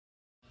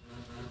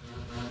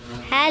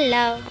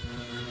Hello.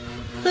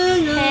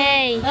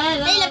 Hey.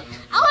 Hello.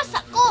 Awas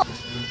ako.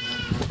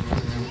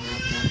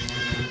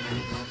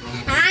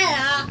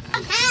 Hello.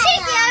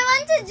 Sige, I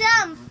want to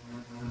jump.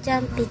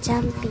 Jumpy,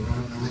 jumpy.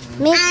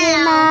 Mickey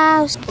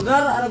Mouse.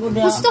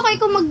 Gusto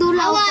kayo kung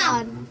magdula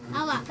Awa.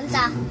 Awa.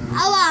 Ansa?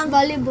 Awa.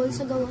 Volleyball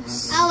sa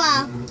gawas.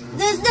 Awa.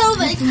 There's no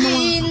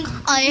vaccine.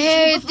 I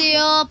hate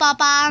you,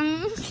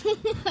 Papang.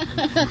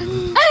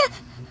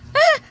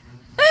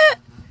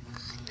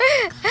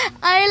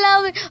 I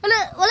love you.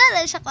 Wala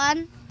na siya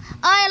kan.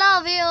 I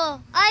love you.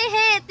 I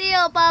hate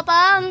you,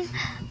 Papang.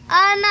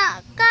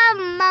 Anak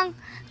kamang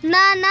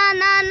na. I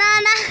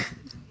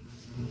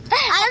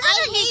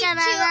hate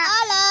you,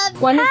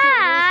 Olive.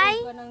 Hi.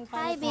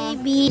 Hi,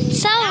 baby.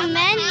 So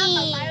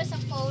many.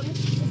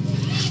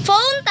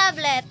 Phone,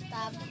 tablet.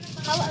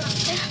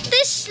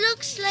 This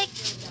looks like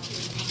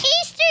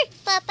Easter.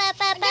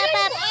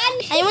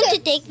 I want to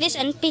take this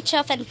and pitch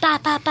off and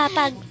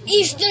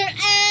Easter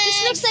egg.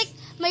 This looks like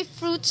my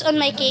fruits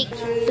on my cake.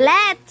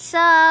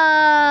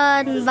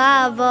 Flatson,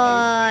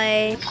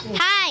 baboy.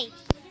 Hi.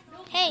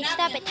 Hey,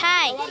 stop it.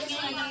 Hi.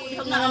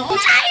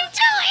 Time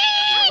to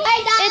eat.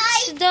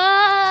 It's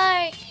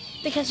dark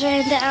because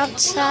we're in the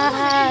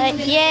outside.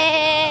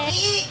 Yeah.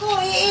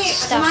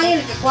 Stop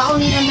it.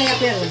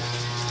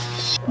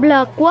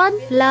 Block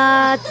 1,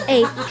 lot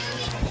 8.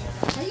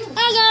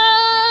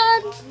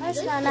 Agad!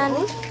 Where's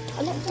Nanan?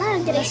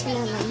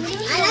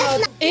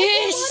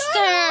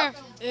 Easter!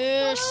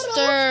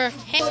 Easter!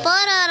 Hey,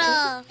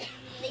 pororo!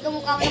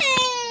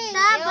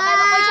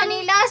 Tabang!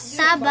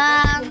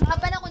 Tabang!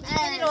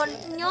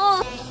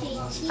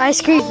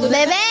 Ice cream!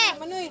 Bebe!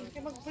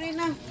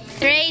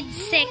 Grade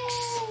 6.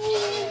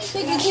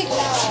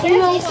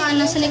 Ano ko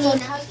ano sa likod?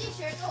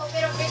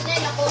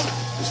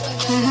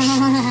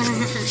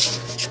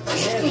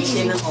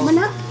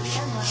 Mana?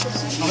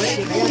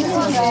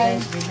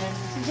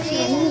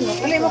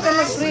 Wala mo ka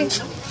mag-free.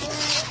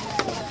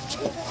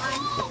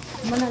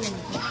 Mana lang?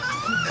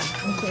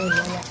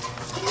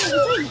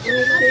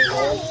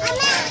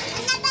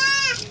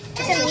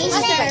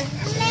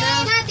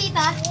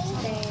 Tita.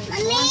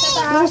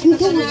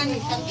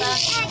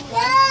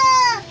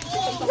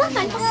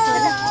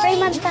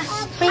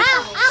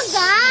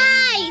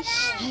 Guys!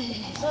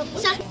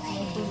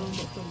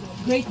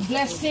 Great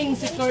blessing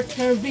si Kurt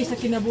Kirby sa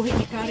kinabuhi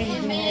ni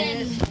Karen.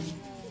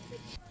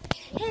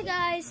 Hey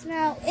guys,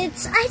 now I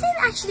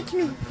didn't actually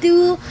kind of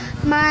do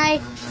my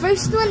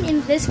first one in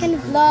this kind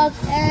of vlog,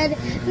 and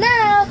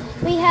now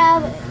we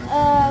have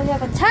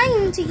a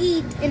time to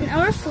eat in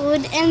our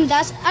food, and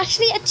that's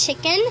actually a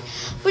chicken,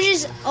 which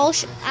is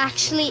also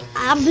actually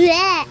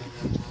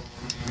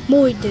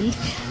more than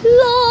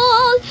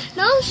lol.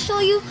 Now I'll show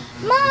you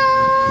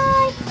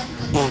my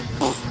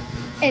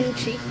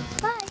entry.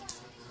 Bye.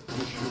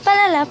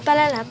 Palala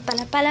palala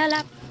palala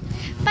palala.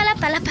 Pala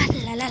pala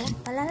palala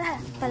palala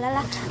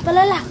palala palala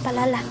palala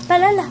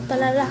palala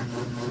palala.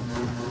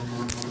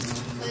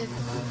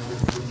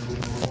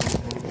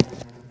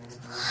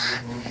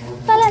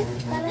 Palala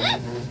palala.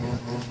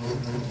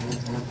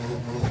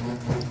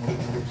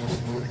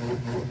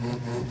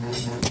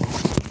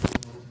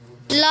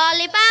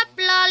 Lollipop,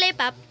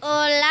 lollipop,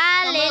 oh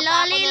lali,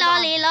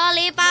 lolly,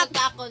 lollipop.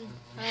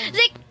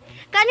 Zik,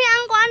 kani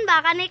ang kuan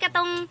ba? Kani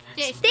katong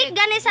stick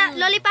gani sa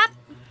lollipop?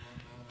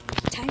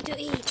 Time to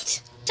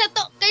eat.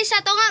 Sa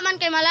to nga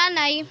man kay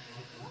malanay.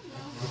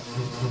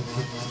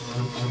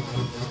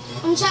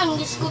 Unsang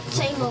giskot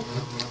sa imo?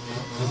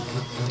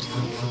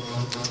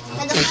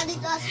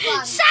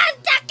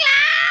 Santa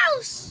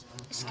Claus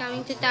is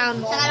coming to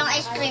town. Sa kalong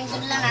ice cream,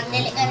 sudlanan,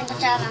 dili ka rin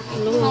kutsara.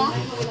 No?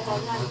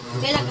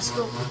 Kaya lakas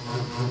ko.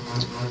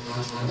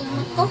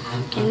 Tingnan ko.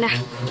 Okay na.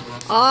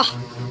 Oh.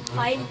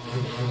 Fine.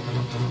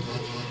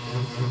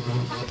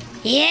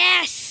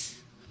 Yes!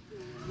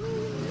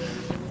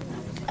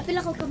 Apil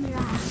ako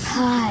kamera.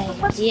 Hi.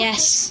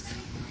 Yes.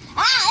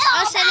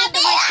 I'll send it to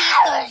my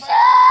titos.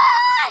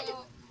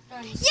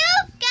 You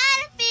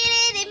gotta feel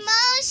it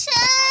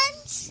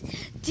emotions.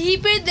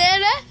 Deeper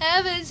than the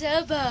heavens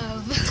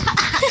above.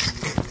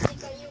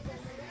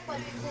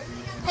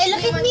 Hey,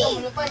 look at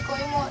me.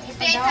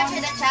 Pay attention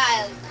to the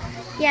child.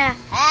 Yeah.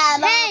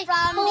 Hey,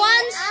 who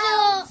wants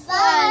to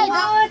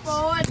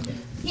food?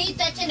 Pay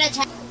attention to the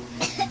child.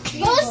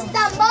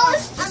 The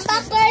most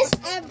unbackers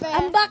ever.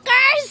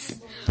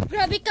 Unbackers!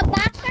 Grabe ka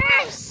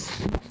backers!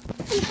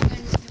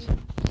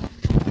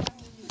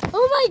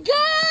 Oh my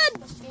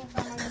God!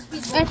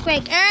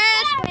 Earthquake!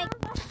 Earthquake!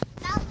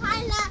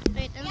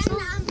 Wait, I'm so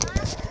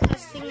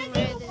testing where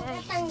did I...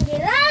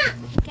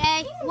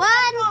 Okay, 1,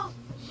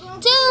 2,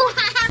 1.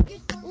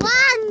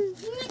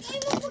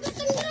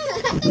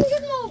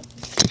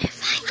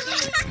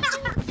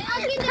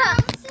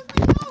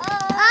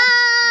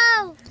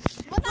 Oh!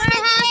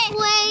 We're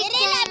halfway.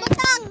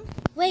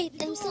 Wait,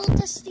 I'm still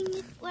testing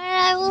it where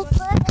I will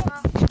put it.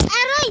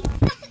 Aroy!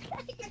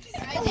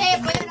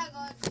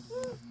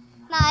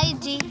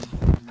 Na-IG.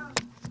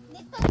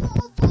 Dito mo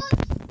ubos.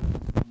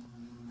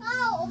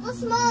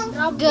 Ubos mo.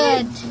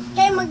 Good.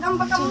 Kaya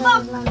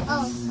mag-ambak-ambak.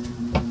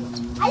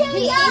 Ayaw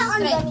niya.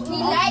 He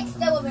likes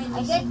the woman.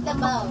 I get the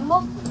ball.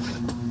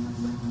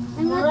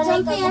 I'm not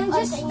jumping, I'm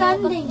just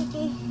standing.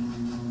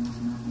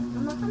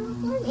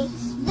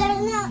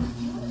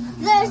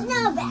 There's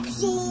no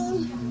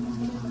vaccine.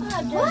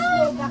 There's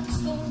no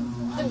vaccine.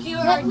 To cure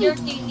our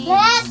dirty knees.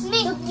 Let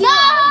me go!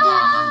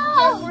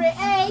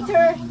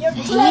 Creator, your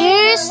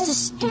Here's the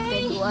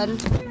stupid one.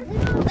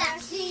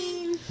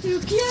 Vaccine to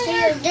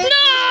cure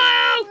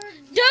No!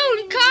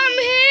 Don't come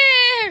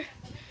here!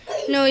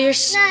 No, you're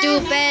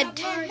stupid.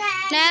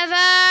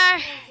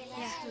 Never!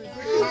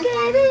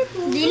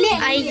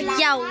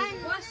 Ayaw.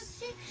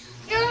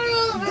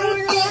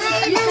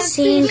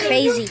 Singing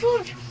crazy.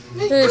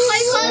 This is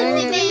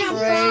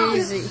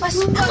crazy.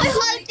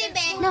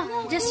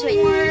 No, just wait.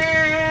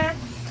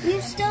 You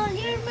stole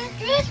your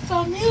mattress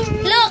from me.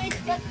 Look!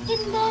 I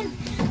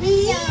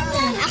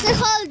can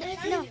hold it.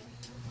 No.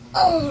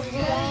 Oh,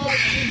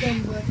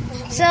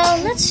 So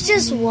let's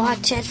just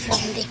watch it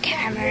from the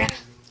camera.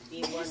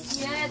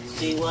 Yours.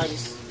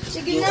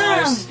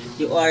 Yes.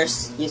 You are,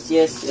 yes.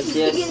 Yes.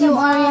 You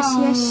are.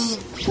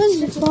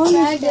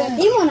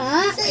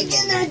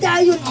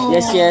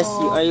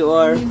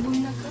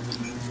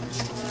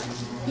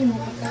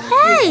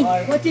 Hey!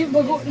 What if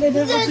bago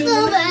leather there's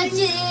no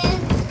vaccine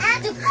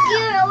to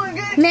cure our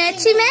dirty.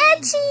 Matchy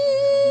matchy!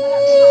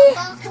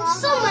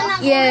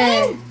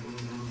 Yeah.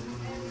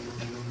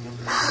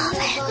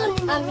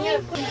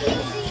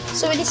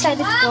 So we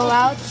decided to go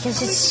out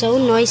because it's so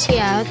noisy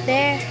out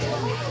there.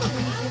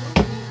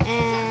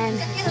 And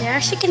they're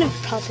actually going to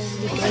probably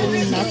be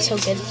doing not so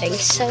good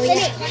things. So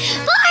yeah.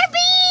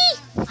 Barbie!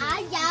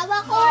 Ayaw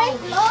ako.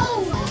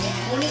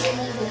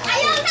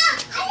 Ayaw na!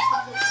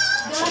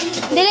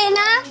 Dili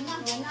na?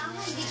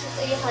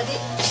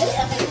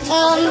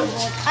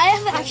 I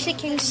have actually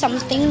came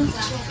something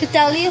to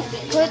tell you.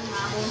 Put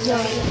your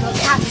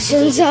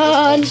captions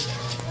on.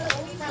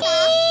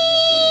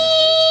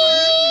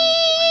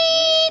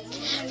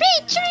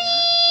 Retreat!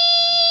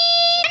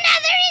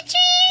 Another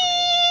retreat!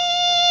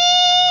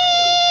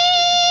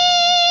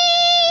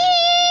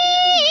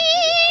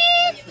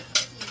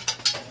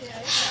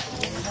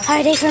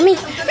 Hard day for me.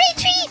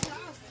 Retreat!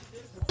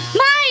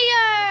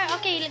 Meyer!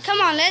 Okay,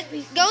 come on, let's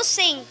go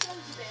sing.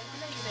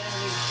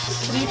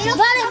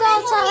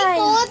 Volleyball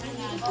time!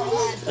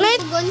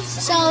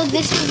 So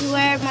this is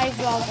where my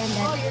vlog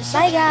ended.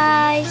 Bye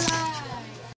guys!